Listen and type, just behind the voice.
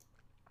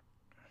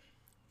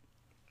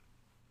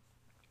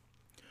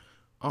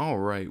All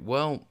right.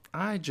 Well,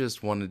 I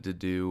just wanted to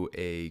do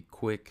a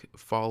quick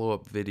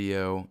follow-up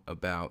video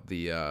about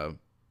the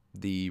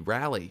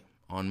rally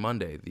on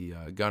Monday,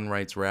 the gun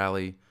rights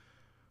rally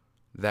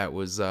that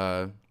was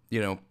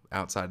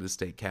outside the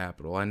state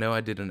capitol. I know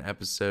I did an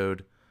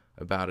episode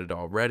about it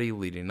already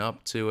leading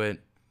up to it.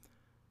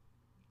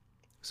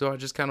 So I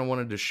just kind of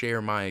wanted to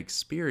share my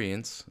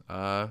experience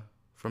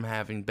from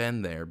having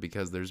been there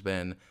because there's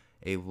been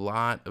a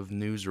lot of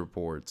news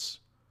reports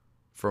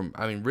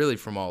really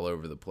from all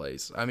over the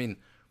place. I'm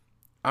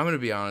going to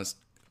be honest,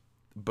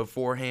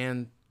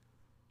 beforehand,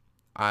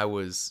 I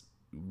was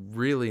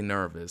really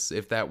nervous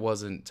if that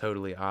wasn't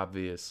totally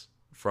obvious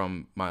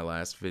from my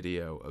last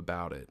video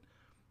about it.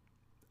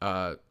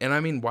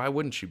 Why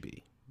wouldn't you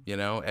be?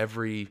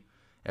 Every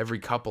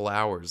couple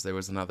hours there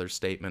was another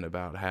statement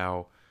about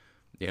how,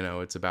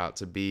 it's about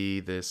to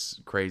be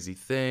this crazy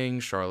thing,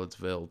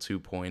 Charlottesville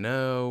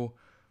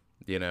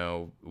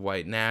 2.0,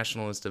 white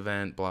nationalist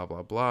event, blah,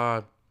 blah,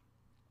 blah.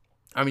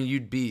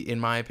 In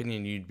my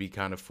opinion, you'd be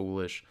kind of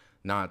foolish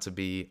not to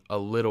be a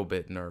little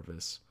bit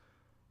nervous.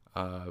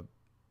 Uh,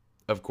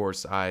 of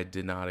course, I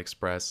did not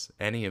express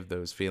any of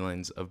those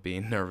feelings of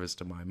being nervous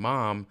to my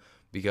mom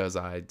because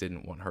I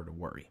didn't want her to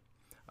worry.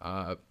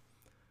 Uh,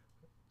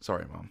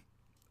 Sorry, Mom.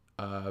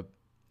 Uh,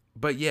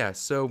 but yeah,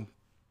 so,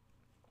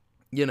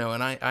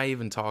 and I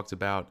even talked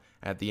about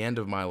at the end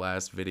of my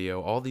last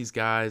video, all these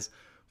guys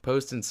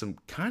posting some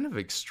kind of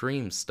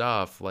extreme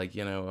stuff like,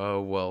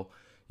 oh, well,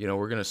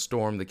 we're going to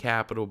storm the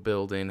Capitol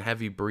building,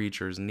 heavy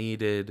breachers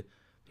needed.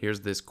 Here's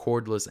this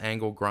cordless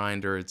angle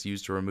grinder. It's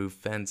used to remove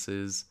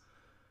fences.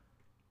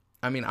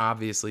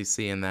 Obviously,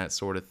 seeing that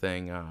sort of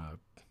thing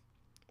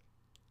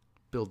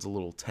builds a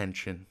little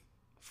tension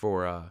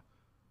for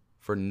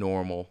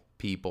normal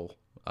people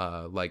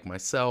like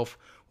myself,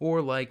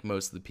 or like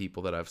most of the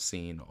people that I've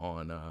seen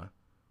on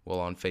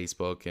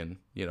Facebook and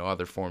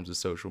other forms of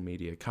social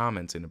media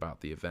commenting about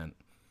the event.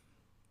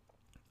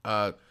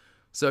 I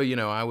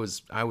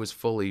was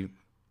fully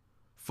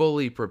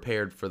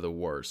prepared for the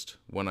worst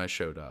when I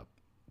showed up,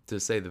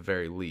 to say the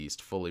very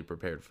least. Fully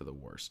prepared for the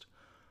worst.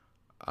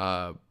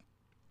 Uh,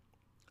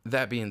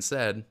 that being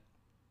said,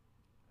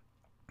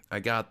 I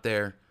got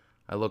there.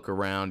 I look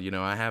around.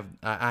 I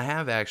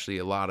have actually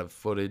a lot of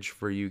footage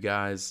for you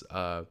guys.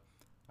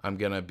 I'm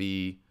gonna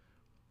be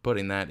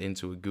putting that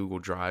into a Google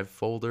Drive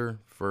folder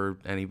for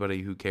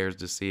anybody who cares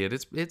to see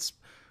it. It's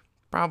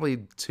probably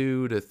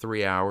 2 to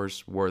 3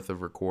 hours worth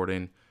of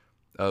recording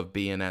of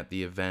being at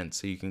the event,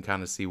 so you can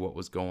kind of see what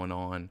was going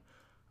on.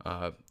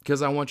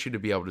 Because I want you to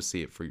be able to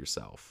see it for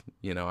yourself.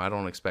 I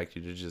don't expect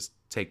you to just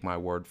take my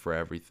word for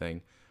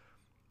everything.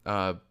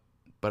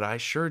 But I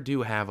sure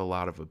do have a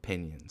lot of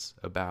opinions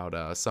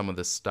about some of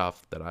the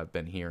stuff that I've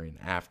been hearing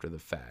after the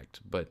fact.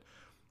 But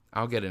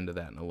I'll get into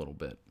that in a little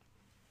bit.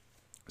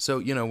 So,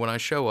 when I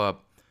show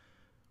up,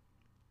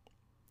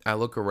 I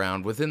look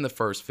around. Within the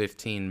first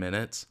 15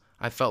 minutes,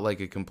 I felt like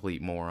a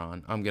complete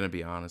moron. I'm going to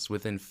be honest.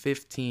 Within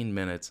 15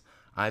 minutes,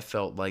 I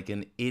felt like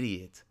an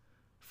idiot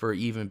for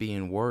even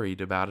being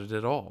worried about it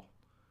at all.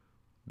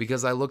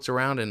 Because I looked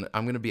around and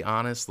I'm going to be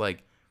honest,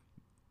 like,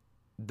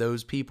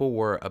 those people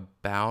were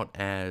about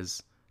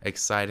as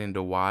exciting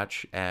to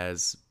watch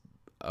as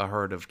a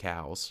herd of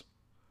cows.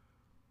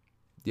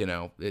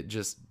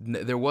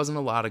 There wasn't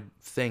a lot of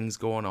things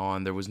going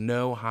on. There was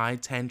no high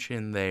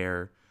tension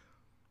there.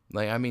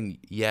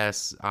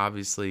 Yes,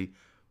 obviously,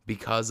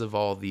 because of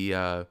all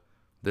the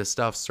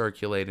stuff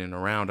circulating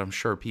around, I'm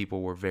sure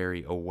people were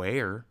very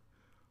aware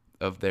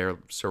of their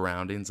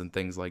surroundings and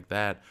things like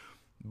that.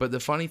 But the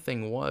funny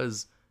thing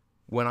was,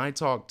 when I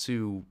talked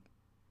to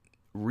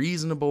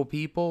reasonable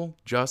people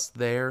just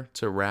there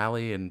to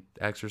rally and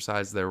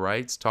exercise their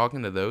rights,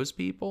 talking to those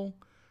people,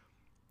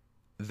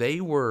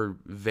 they were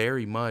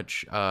very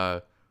much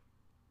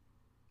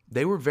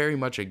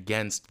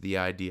against the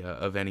idea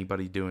of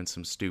anybody doing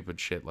some stupid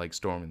shit like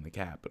storming the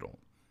Capitol,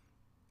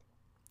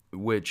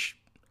 which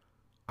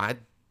I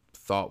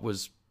thought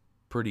was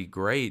pretty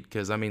great.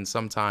 Because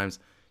sometimes,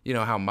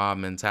 how mob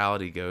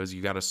mentality goes.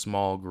 You got a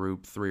small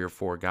group, 3 or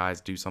 4 guys,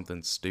 do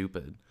something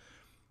stupid,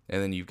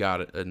 and then you've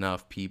got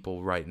enough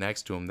people right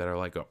next to them that are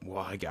like,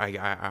 well,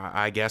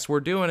 I guess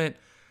we're doing it.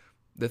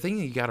 The thing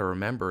that you got to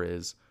remember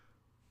is,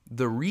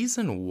 the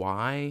reason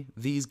why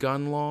these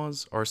gun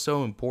laws are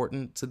so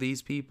important to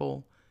these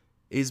people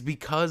is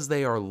because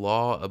they are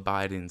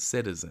law-abiding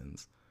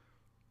citizens.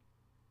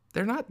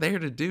 They're not there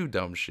to do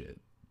dumb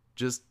shit.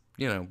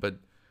 But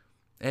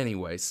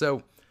anyway,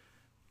 so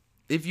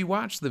if you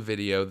watch the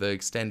video, the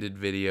extended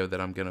video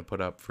that I'm going to put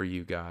up for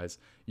you guys,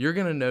 you're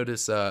going to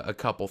notice a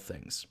couple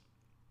things.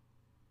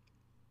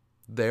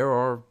 There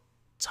are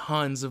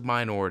tons of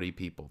minority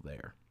people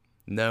there.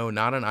 No,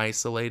 not an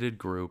isolated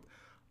group.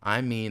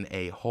 I mean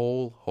a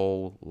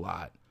whole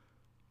lot.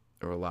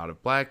 There are a lot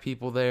of black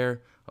people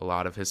there, a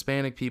lot of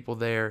Hispanic people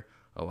there,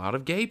 a lot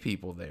of gay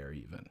people there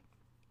even.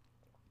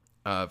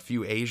 A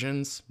few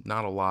Asians,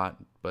 not a lot,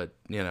 but,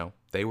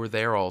 they were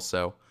there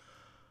also.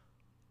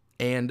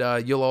 And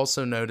you'll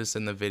also notice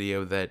in the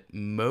video that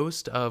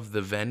most of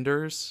the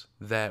vendors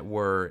that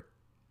were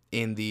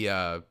in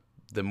the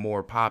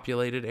more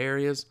populated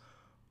areas,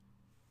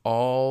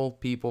 all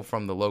people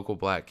from the local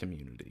black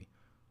community.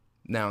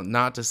 Now,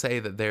 not to say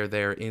that they're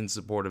there in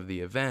support of the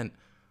event.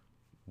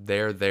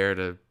 They're there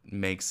to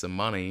make some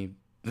money,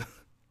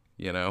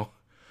 you know.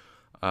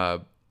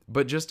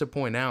 But just to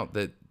point out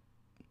that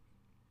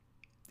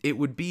it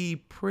would be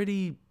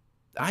pretty,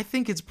 I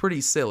think it's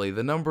pretty silly.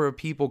 The number of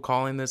people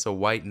calling this a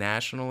white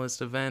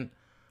nationalist event.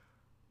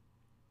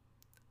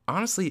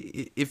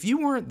 Honestly, if you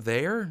weren't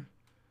there,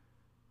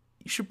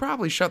 you should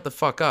probably shut the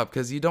fuck up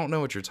because you don't know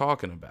what you're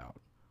talking about.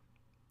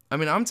 I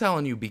mean, I'm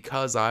telling you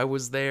because I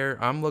was there,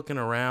 I'm looking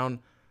around.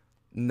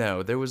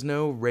 No, there was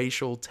no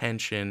racial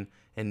tension,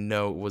 and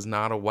no, it was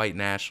not a white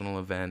national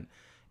event.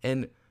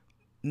 And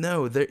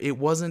no, it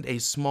wasn't a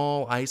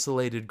small,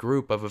 isolated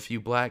group of a few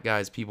black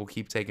guys people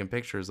keep taking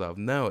pictures of.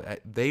 No,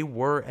 they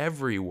were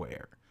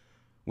everywhere,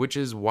 which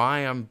is why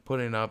I'm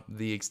putting up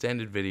the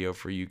extended video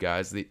for you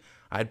guys.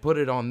 I'd put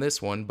it on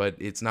this one, but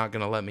it's not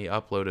going to let me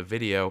upload a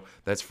video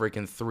that's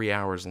freaking 3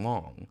 hours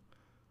long.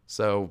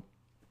 So,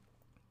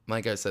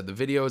 like I said, the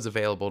video is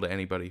available to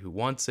anybody who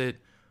wants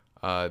it.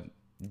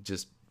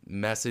 Just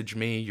message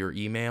me your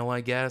email, I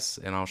guess,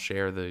 and I'll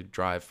share the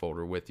drive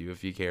folder with you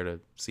if you care to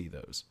see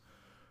those.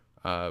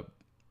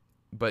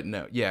 But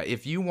no, yeah,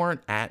 if you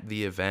weren't at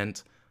the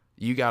event,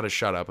 you got to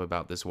shut up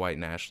about this white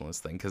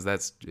nationalist thing, because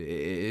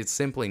it's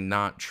simply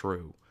not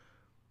true.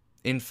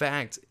 In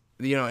fact,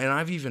 you know, and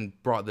I've even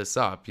brought this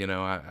up, you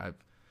know,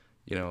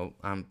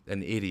 I'm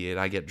an idiot.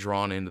 I get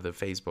drawn into the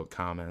Facebook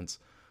comments.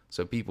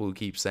 So people who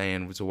keep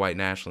saying it's a white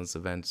nationalist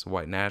event, it's a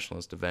white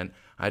nationalist event,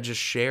 I just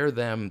share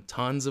them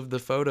tons of the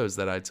photos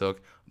that I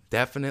took,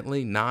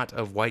 definitely not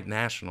of white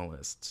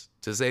nationalists,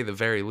 to say the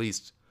very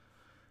least.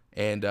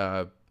 And,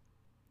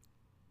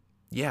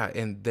 yeah,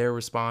 and their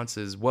response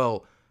is,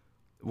 well,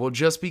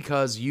 just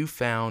because you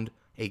found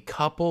a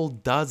couple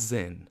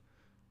dozen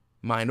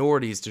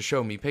minorities to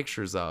show me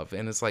pictures of.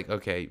 And it's like,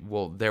 okay,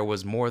 well, there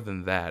was more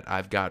than that.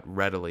 I've got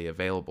readily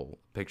available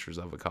pictures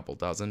of a couple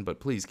dozen, but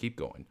please keep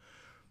going.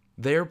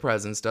 Their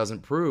presence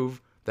doesn't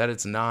prove that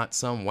it's not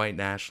some white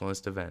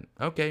nationalist event.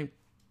 Okay,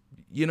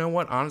 you know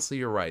what? Honestly,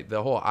 you're right.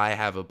 The whole I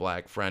have a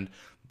black friend,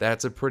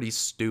 that's a pretty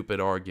stupid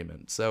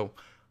argument. So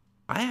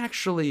I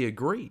actually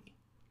agree.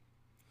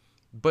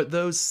 But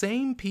those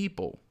same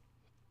people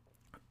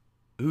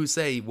who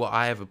say, well,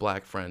 I have a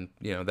black friend,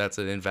 you know, that's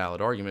an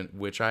invalid argument,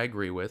 which I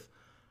agree with.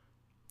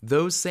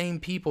 Those same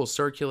people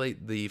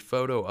circulate the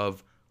photo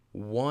of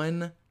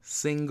one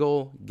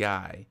single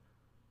guy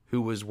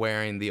who was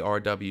wearing the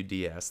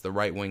RWDS, the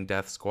Right Wing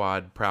Death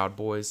Squad Proud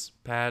Boys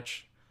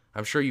patch.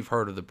 I'm sure you've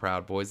heard of the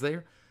Proud Boys.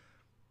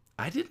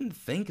 I didn't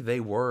think they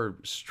were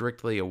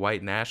strictly a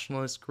white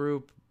nationalist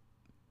group,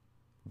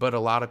 but a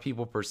lot of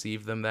people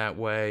perceived them that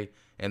way.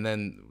 And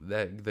then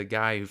the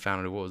guy who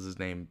founded it, what was his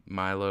name,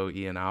 Milo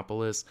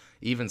Yiannopoulos,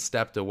 even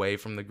stepped away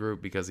from the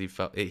group because he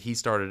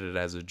started it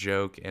as a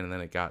joke, and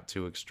then it got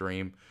too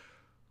extreme.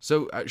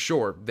 So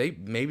sure,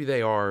 maybe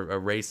they are a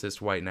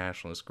racist white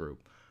nationalist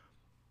group,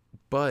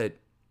 but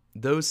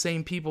those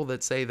same people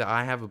that say that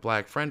I have a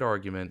black friend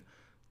argument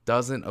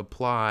doesn't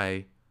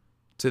apply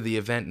to the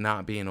event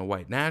not being a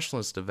white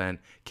nationalist event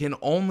can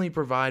only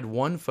provide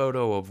one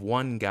photo of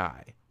one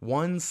guy.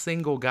 One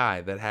single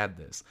guy that had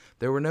this.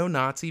 There were no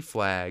Nazi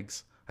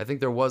flags. I think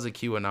there was a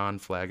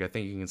QAnon flag. I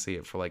think you can see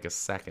it for like a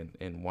second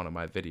in one of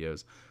my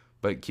videos.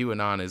 But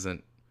QAnon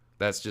isn't,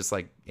 that's just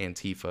like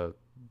Antifa,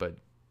 but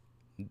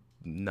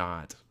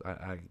not.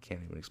 I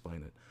can't even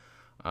explain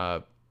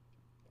it.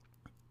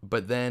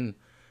 But then,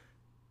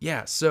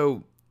 yeah,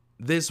 so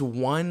this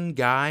one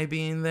guy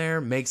being there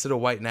makes it a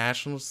white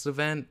nationalist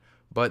event,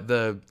 but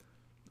the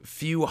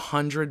few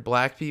hundred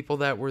black people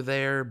that were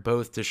there,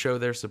 both to show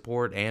their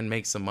support and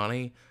make some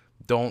money,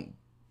 don't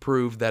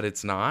prove that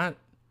it's not.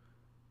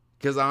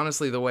 Because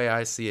honestly, the way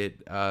I see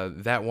it,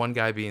 that one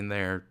guy being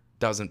there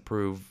doesn't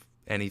prove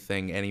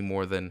anything any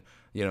more than,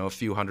 you know, a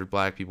few hundred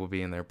black people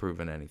being there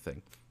proving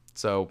anything.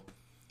 So,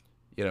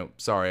 you know,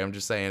 sorry, I'm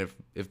just saying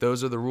if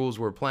those are the rules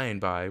we're playing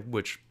by,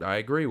 which I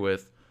agree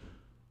with,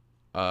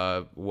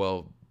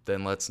 well,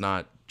 then let's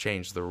not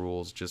change the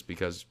rules just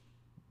because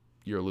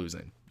you're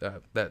losing.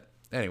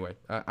 Anyway,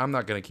 I'm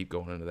not going to keep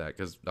going into that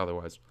because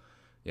otherwise,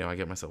 you know, I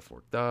get myself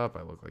worked up.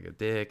 I look like a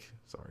dick.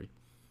 Sorry.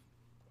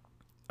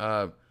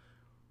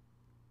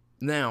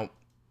 Now,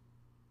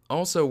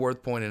 also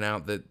worth pointing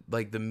out that,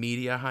 like, the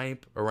media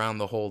hype around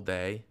the whole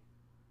day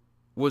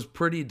was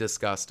pretty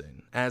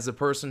disgusting. As a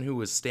person who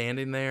was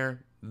standing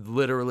there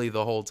literally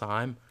the whole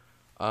time,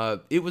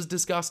 it was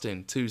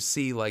disgusting to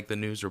see, like, the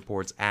news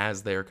reports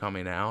as they're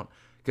coming out,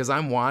 because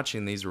I'm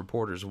watching these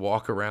reporters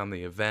walk around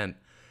the event.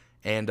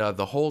 And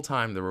the whole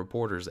time, the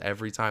reporters,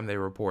 every time they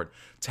report,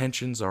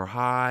 tensions are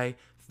high,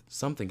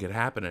 something could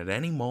happen at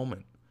any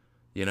moment.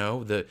 You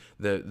know,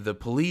 the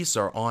police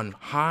are on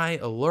high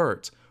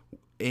alert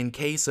in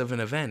case of an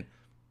event.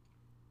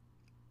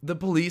 The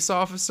police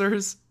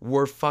officers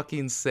were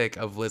fucking sick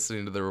of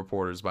listening to the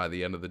reporters by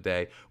the end of the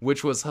day,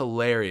 which was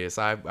hilarious.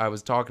 I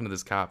was talking to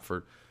this cop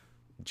for,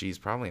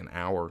 probably an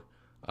hour.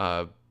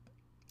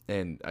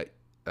 And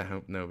I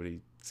hope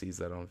nobody sees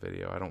that on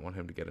video. I don't want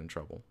him to get in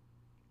trouble.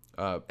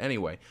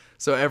 Anyway,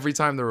 so every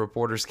time the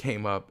reporters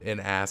came up and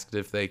asked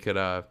if they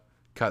could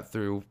cut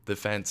through the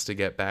fence to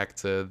get back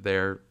to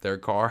their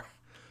car,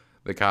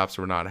 the cops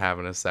were not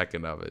having a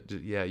second of it.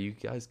 Yeah, you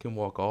guys can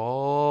walk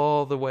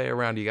all the way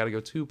around. You got to go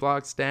 2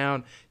 blocks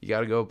down. You got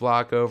to go a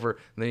block over.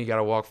 And then you got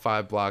to walk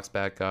 5 blocks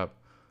back up.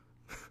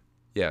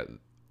 Yeah,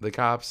 the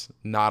cops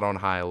not on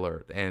high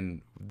alert.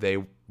 And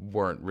they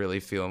weren't really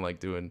feeling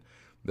like doing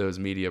those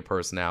media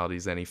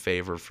personalities any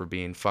favor for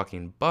being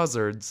fucking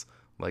buzzards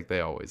like they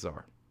always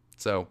are.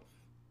 So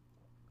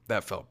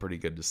that felt pretty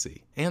good to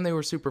see. And they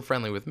were super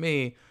friendly with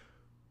me,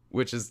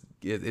 which is,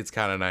 it's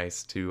kind of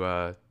nice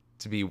to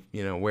be,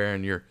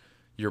 wearing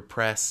your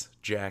press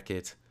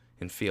jacket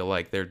and feel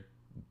like they're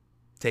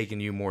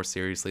taking you more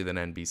seriously than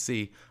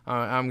NBC.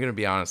 I'm going to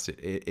be honest,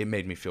 it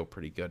made me feel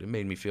pretty good. It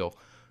made me feel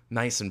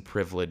nice and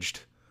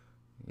privileged,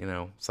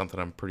 something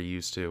I'm pretty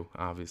used to,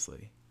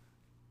 obviously.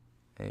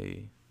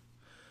 Hey.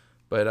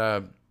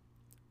 But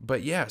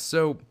yeah,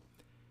 so,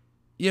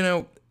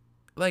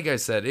 like I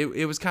said,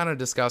 it was kind of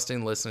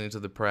disgusting listening to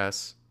the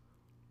press.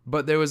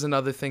 But there was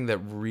another thing that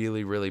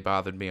really, really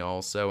bothered me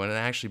also, and it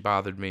actually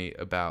bothered me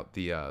about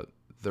the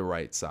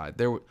right side.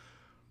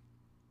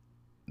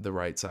 The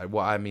right side.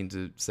 Well, I mean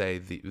to say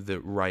the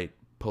right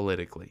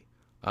politically.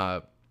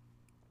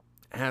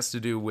 Has to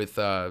do with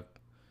I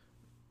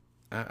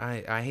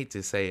hate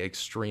to say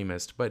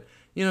extremist, but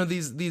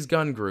these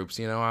gun groups.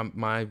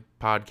 My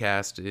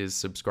podcast is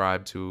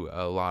subscribed to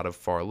a lot of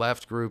far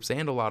left groups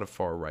and a lot of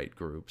far right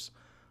groups.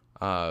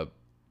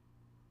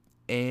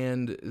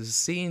 And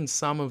seeing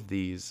some of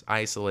these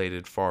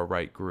isolated far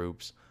right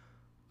groups,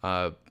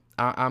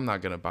 I'm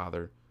not gonna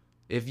bother.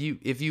 If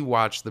you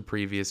watch the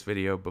previous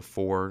video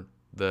before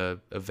the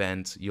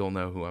event, you'll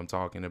know who I'm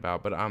talking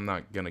about. But I'm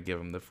not gonna give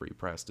him the free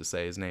press to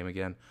say his name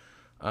again.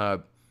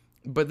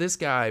 But this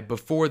guy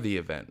before the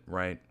event,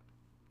 right,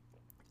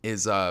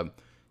 is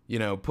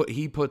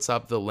he puts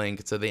up the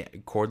link to the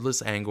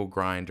cordless angle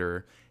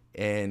grinder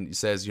and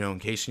says, in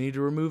case you need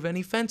to remove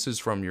any fences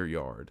from your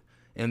yard.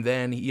 And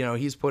then,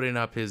 he's putting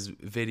up his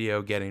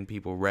video getting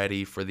people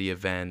ready for the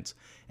event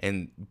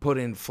and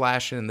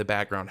flashing in the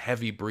background,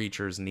 heavy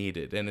breachers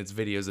needed. And it's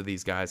videos of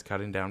these guys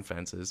cutting down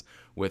fences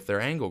with their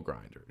angle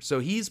grinder. So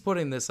he's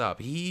putting this up.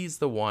 He's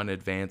the one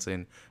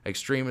advancing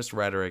extremist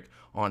rhetoric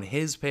on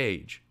his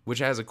page, which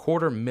has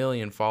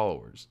 250,000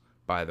 followers,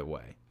 by the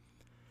way.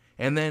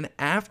 And then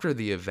after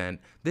the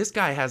event, this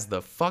guy has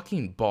the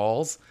fucking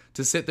balls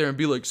to sit there and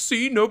be like,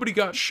 see, nobody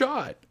got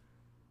shot.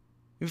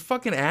 You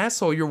fucking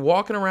asshole, you're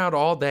walking around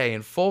all day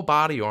in full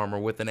body armor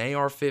with an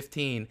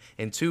AR-15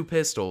 and 2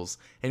 pistols,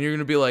 and you're going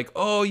to be like,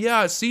 oh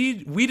yeah,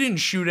 see, we didn't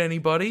shoot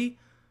anybody.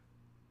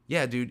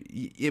 Yeah, dude,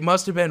 it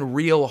must have been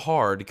real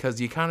hard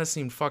because you kind of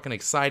seemed fucking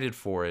excited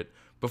for it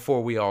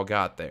before we all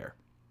got there.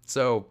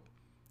 So,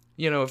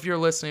 if you're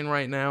listening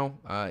right now,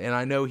 and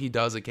I know he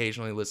does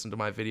occasionally listen to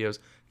my videos,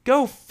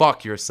 go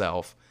fuck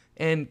yourself.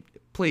 And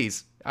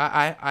please,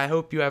 I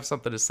hope you have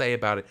something to say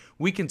about it.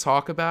 We can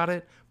talk about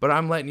it, but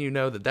I'm letting you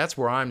know that that's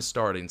where I'm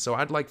starting. So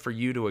I'd like for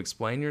you to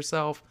explain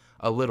yourself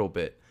a little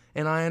bit.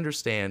 And I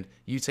understand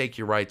you take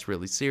your rights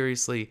really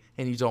seriously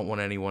and you don't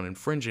want anyone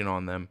infringing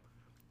on them.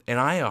 And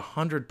I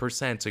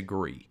 100%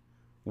 agree.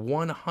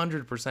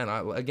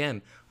 100%.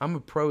 Again, I'm a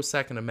pro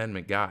Second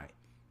Amendment guy.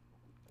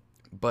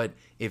 But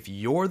if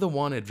you're the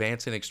one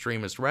advancing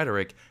extremist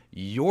rhetoric,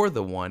 you're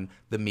the one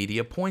the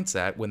media points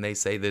at when they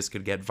say this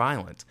could get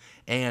violent.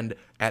 And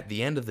at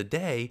the end of the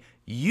day,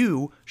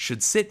 you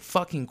should sit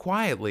fucking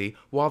quietly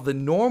while the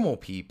normal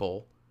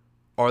people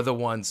are the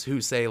ones who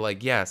say,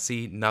 like, yeah,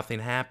 see, nothing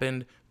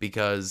happened,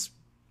 because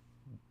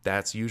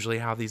that's usually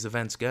how these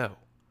events go.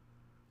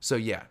 So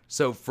yeah,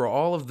 so for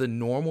all of the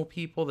normal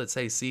people that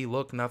say, see,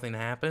 look, nothing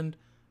happened,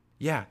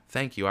 yeah,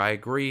 thank you, I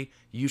agree,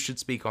 you should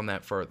speak on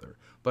that further.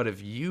 But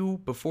if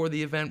you, before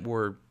the event,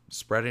 were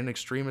spreading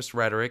extremist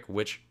rhetoric,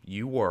 which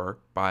you were,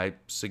 by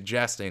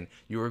suggesting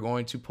you were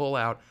going to pull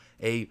out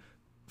a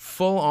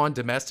full-on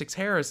domestic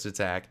terrorist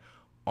attack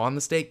on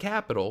the state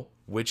capitol,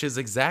 which is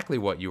exactly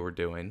what you were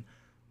doing,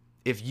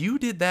 if you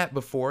did that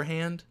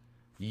beforehand,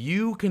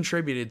 you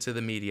contributed to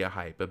the media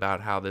hype about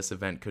how this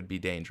event could be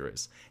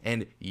dangerous.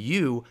 And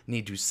you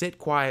need to sit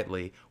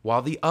quietly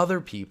while the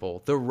other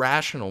people, the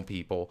rational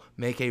people,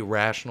 make a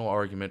rational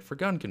argument for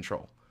gun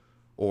control.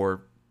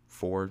 Or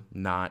for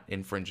not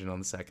infringing on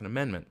the Second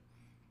Amendment.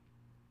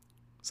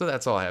 So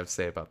that's all I have to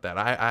say about that.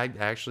 I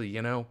actually,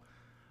 I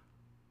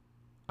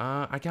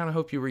kind of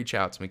hope you reach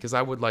out to me, because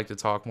I would like to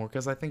talk more,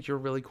 because I think you're a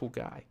really cool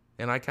guy.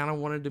 And I kind of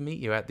wanted to meet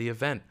you at the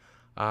event.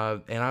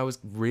 And I was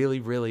really,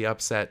 really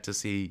upset to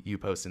see you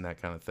posting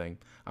that kind of thing.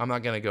 I'm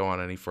not going to go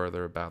on any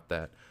further about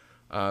that.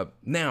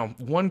 Now,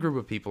 one group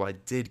of people I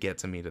did get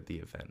to meet at the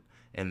event,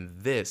 and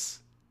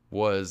this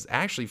was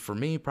actually, for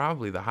me,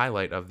 probably the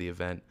highlight of the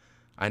event.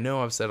 I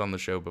know I've said on the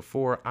show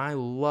before, I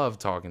love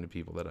talking to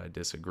people that I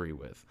disagree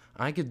with.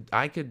 I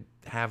could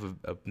have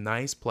a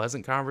nice,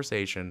 pleasant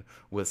conversation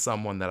with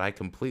someone that I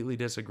completely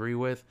disagree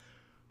with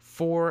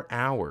for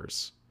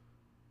hours.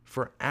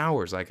 For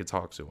hours I could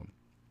talk to them.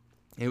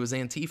 It was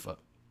Antifa.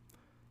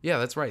 Yeah,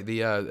 that's right.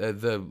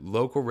 The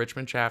local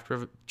Richmond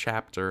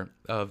chapter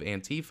of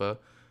Antifa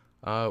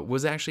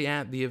was actually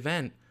at the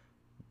event,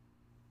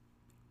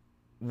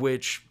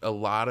 which a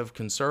lot of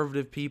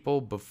conservative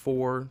people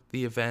before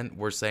the event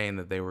were saying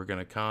that they were going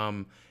to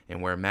come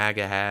and wear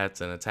MAGA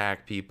hats and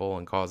attack people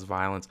and cause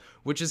violence,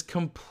 which is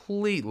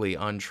completely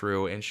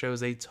untrue and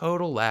shows a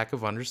total lack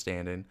of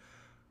understanding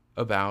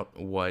about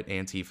what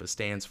Antifa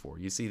stands for.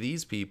 You see,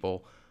 these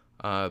people,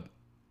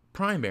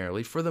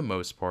 primarily, for the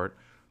most part,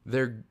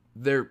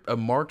 they're a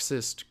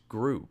Marxist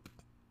group,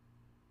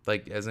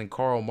 like as in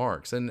Karl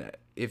Marx. And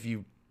if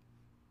you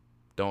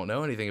don't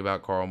know anything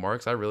about Karl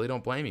Marx, I really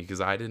don't blame you,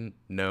 because I didn't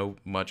know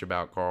much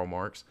about Karl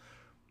Marx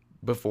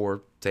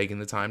before taking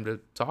the time to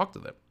talk to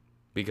them,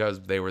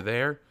 because they were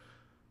there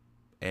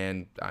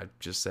and I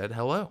just said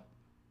hello.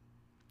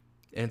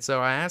 And so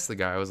I asked the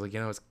guy, I was like,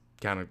 it's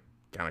kind of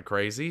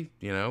crazy,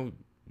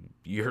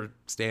 you're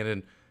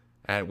standing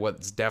at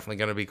what's definitely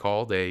going to be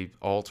called a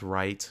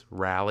alt-right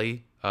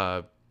rally.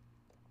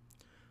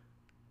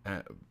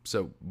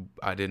 So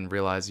I didn't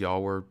realize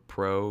y'all were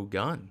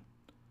pro-gun.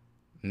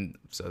 And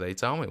so they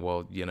tell me,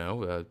 well,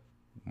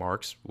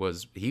 Marx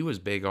was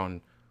big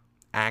on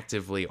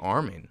actively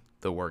arming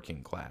the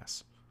working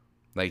class.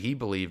 Like, he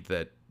believed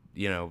that,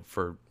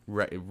 for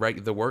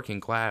the working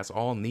class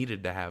all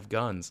needed to have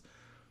guns,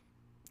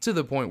 to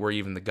the point where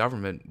even the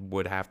government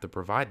would have to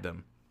provide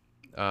them.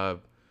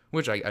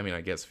 Which,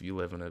 I guess if you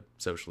live in a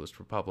socialist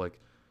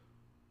republic,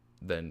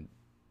 then,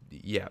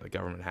 yeah, the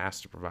government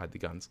has to provide the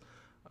guns.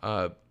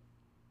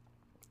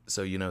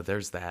 So,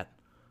 there's that.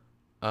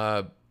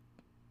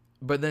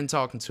 But then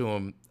talking to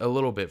him a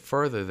little bit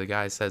further, the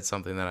guy said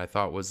something that I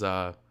thought was,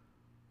 I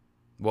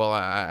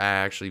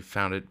actually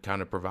found it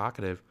kind of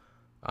provocative.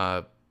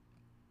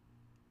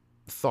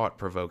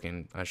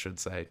 Thought-provoking, I should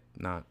say,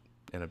 not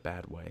in a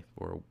bad way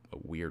or a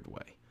weird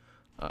way.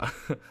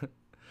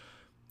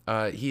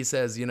 He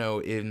says,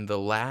 in the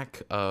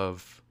lack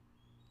of,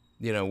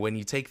 when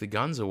you take the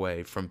guns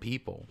away from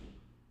people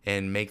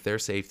and make their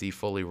safety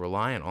fully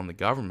reliant on the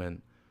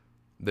government,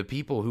 the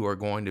people who are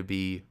going to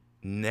be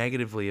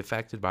negatively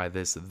affected by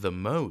this the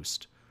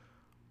most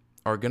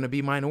are going to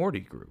be minority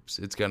groups.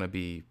 It's going to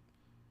be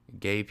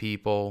gay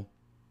people,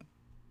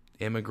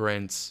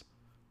 immigrants,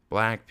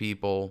 black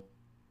people.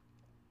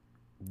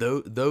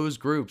 Those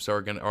groups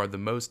are the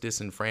most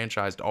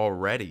disenfranchised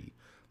already.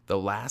 The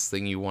last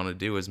thing you want to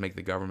do is make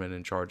the government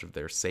in charge of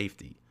their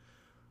safety.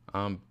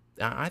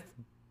 I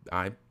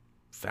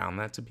found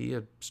that to be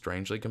a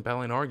strangely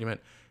compelling argument,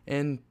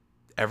 and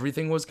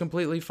everything was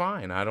completely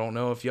fine. I don't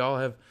know if y'all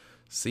have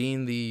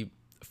seen the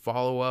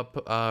follow-up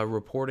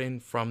reporting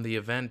from the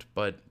event,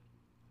 but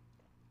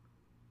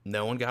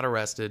no one got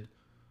arrested.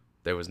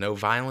 There was no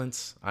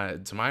violence.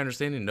 To my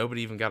understanding,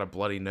 nobody even got a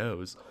bloody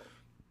nose.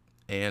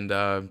 And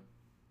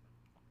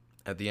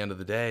at the end of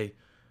the day,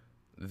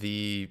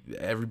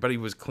 everybody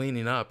was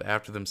cleaning up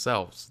after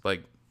themselves.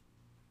 Like,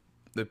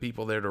 the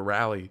people there to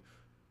rally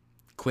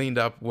cleaned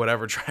up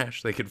whatever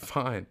trash they could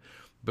find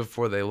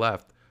before they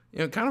left.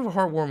 Kind of a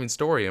heartwarming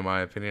story, in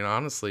my opinion,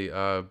 honestly.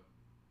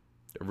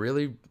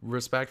 Really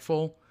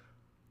respectful,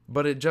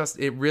 but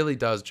it really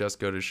does just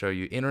go to show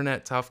you,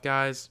 internet tough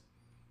guys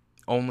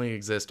only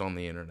exist on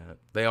the internet.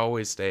 They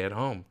always stay at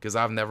home, because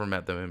I've never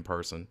met them in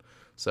person.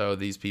 So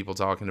these people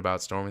talking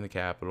about storming the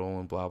Capitol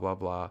and blah blah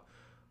blah,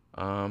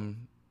 I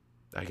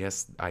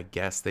guess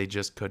they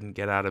just couldn't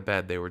get out of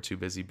bed. They were too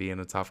busy being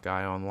a tough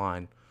guy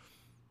online.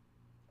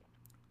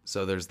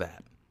 So there's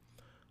that.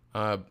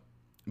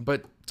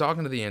 But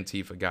talking to the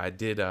Antifa guy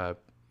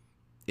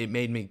it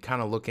made me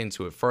kind of look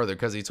into it further,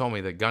 because he told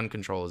me that gun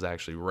control is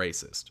actually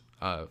racist,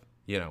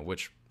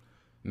 which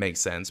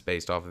makes sense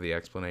based off of the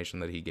explanation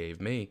that he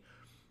gave me.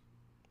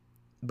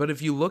 But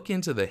if you look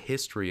into the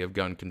history of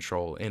gun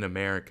control in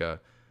America,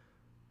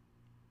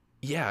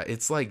 yeah,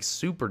 it's like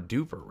super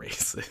duper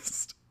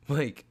racist,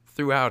 like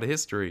throughout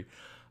history.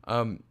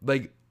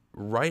 Like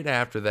right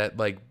after that,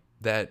 like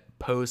that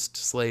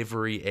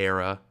post-slavery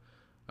era,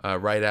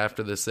 right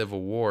after the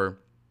Civil War,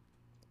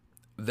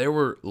 there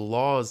were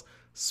laws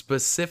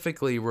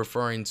specifically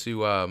referring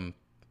to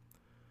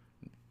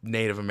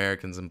Native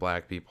Americans and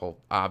black people,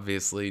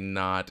 obviously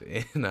not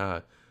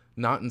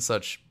in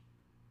such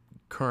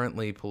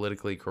currently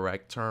politically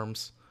correct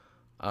terms,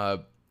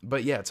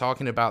 but yeah,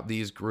 talking about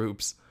these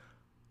groups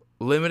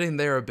limiting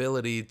their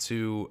ability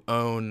to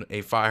own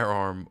a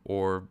firearm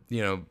or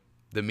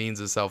the means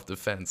of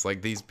self-defense.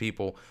 Like, these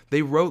people,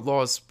 they wrote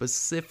laws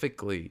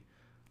specifically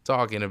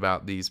talking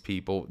about these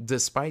people,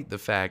 despite the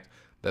fact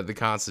that the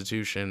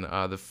Constitution,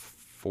 the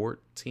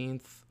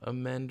 14th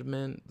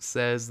Amendment,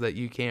 says that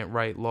you can't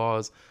write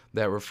laws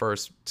that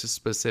refers to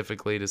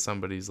specifically to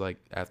somebody's like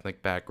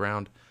ethnic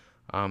background.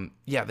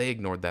 Yeah, they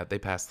ignored that. They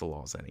passed the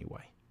laws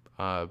anyway.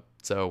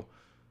 So,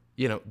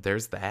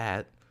 there's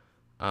that.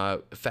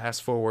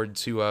 Fast forward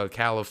to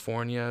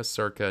California,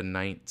 circa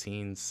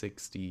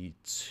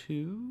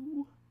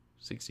 1962,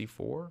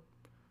 64.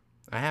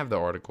 I have the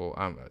article.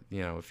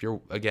 If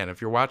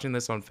you're watching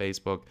this on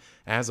Facebook,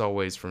 as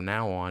always, from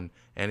now on,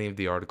 any of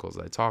the articles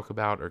I talk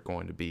about are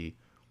going to be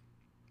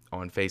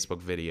on Facebook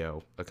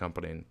video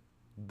accompanying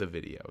the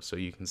video, so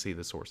you can see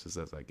the sources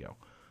as I go.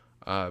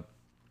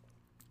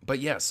 But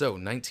yeah, so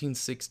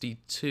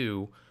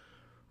 1962,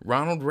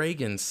 Ronald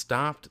Reagan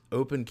stopped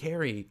open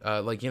carry.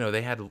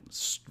 They had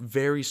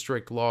very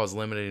strict laws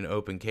limiting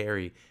open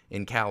carry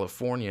in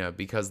California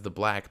because the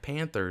Black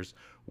Panthers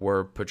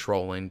were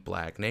patrolling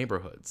black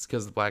neighborhoods.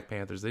 Because the Black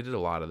Panthers, they did a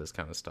lot of this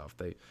kind of stuff.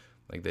 They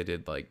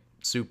did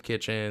soup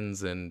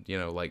kitchens, and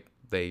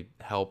they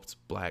helped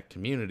black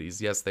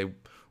communities. Yes, they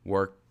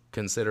were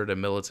considered a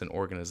militant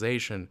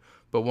organization,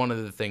 but one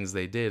of the things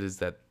they did is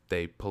that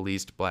they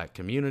policed black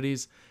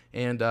communities,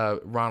 and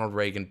Ronald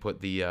Reagan put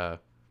the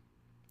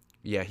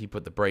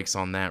brakes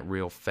on that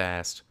real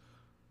fast.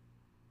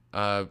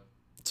 Then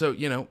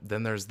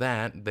there's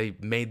that. They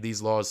made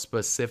these laws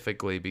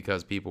specifically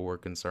because people were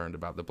concerned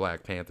about the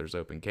Black Panthers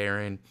open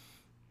carrying.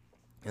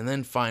 And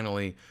then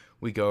finally,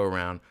 we go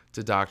around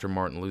to Dr.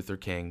 Martin Luther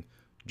King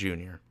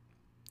Jr.,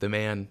 the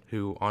man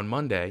who on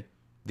Monday,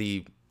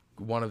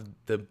 one of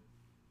the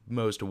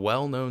most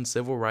well-known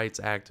civil rights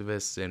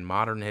activists in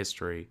modern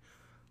history,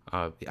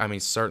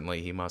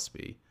 certainly he must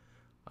be.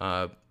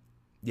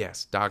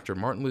 Yes, Dr.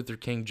 Martin Luther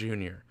King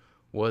Jr.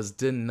 was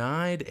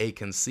denied a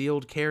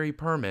concealed carry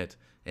permit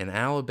in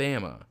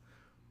Alabama,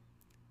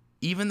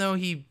 even though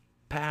he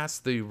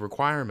passed the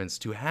requirements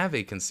to have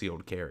a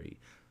concealed carry.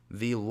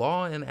 The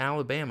law in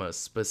Alabama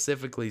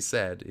specifically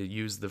said, it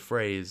used the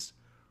phrase,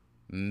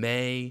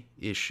 may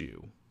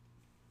issue.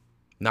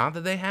 Not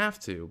that they have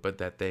to, but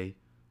that they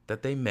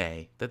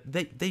may, that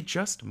they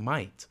just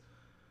might.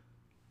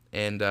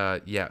 And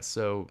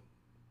so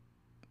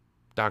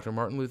Dr.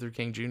 Martin Luther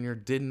King Jr.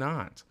 did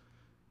not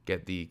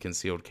get the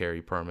concealed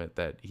carry permit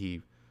that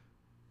he,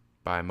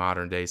 by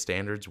modern day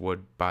standards,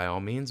 would by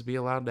all means be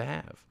allowed to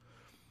have.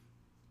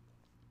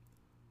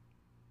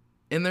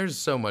 And there's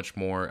so much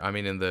more.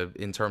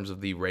 In terms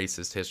of the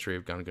racist history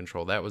of gun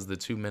control, that was the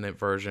 2-minute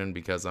version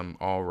because I'm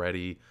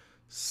already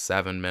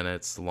 7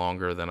 minutes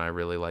longer than I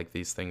really like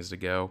these things to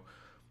go.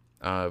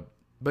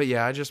 But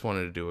yeah, I just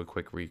wanted to do a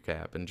quick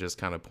recap and just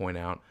kind of point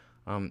out,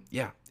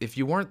 if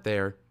you weren't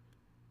there,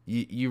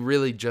 you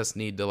really just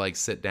need to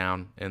sit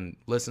down and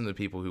listen to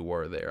people who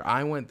were there.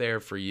 I went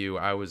there for you.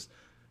 I was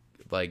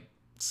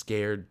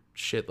scared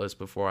shitless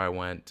before I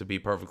went, to be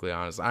perfectly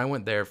honest. I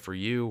went there for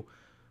you.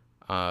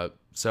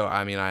 So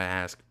I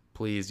ask,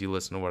 please, you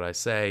listen to what I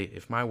say.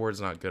 If my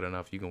word's not good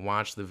enough, you can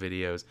watch the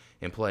videos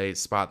and play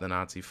Spot the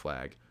Nazi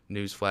Flag.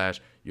 Newsflash,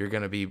 you're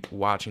going to be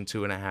watching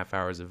 2.5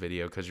 hours of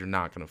video because you're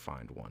not going to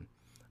find one.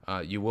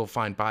 You will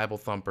find Bible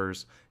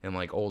thumpers and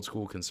old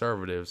school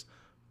conservatives,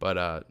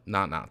 but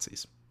not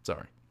Nazis.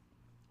 Sorry.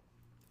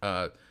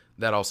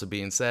 That also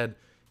being said,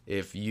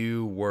 if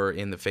you were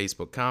in the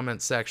Facebook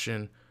comment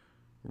section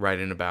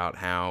writing about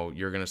how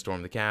you're going to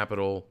storm the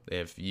Capitol,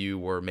 if you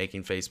were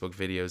making Facebook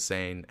videos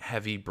saying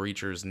heavy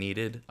breachers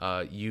needed,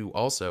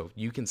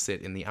 you can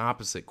sit in the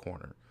opposite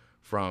corner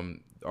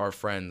from our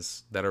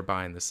friends that are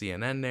buying the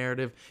CNN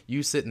narrative.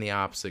 You sit in the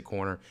opposite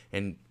corner,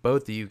 and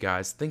both of you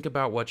guys think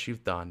about what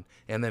you've done,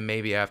 and then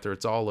maybe after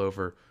it's all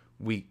over,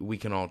 we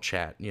can all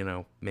chat.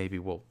 Maybe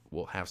we'll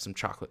have some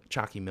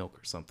chalky milk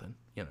or something.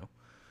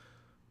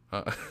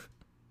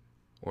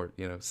 Or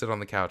sit on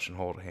the couch and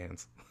hold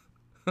hands.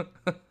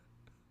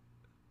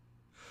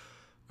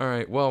 All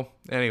right. Well,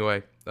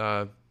 anyway,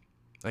 I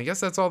guess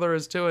that's all there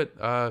is to it.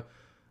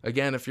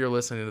 Again, if you're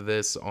listening to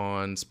this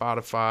on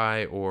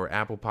Spotify or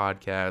Apple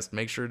Podcast,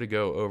 make sure to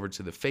go over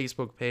to the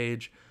Facebook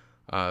page.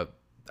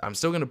 I'm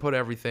still going to put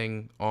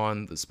everything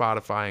on the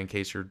Spotify in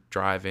case you're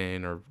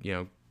driving or,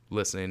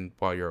 listening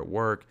while you're at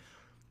work.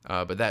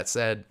 But that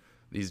said,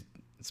 it's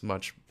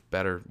much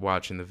better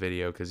watching the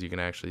video because you can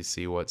actually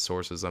see what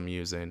sources I'm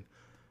using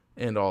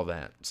and all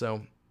that.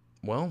 So,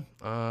 well,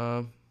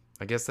 I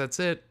guess that's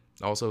it.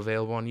 Also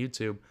available on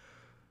YouTube.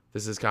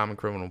 This is Common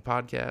Criminal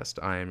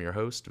Podcast. I am your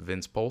host,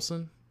 Vince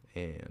Polson,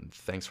 and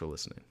thanks for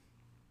listening.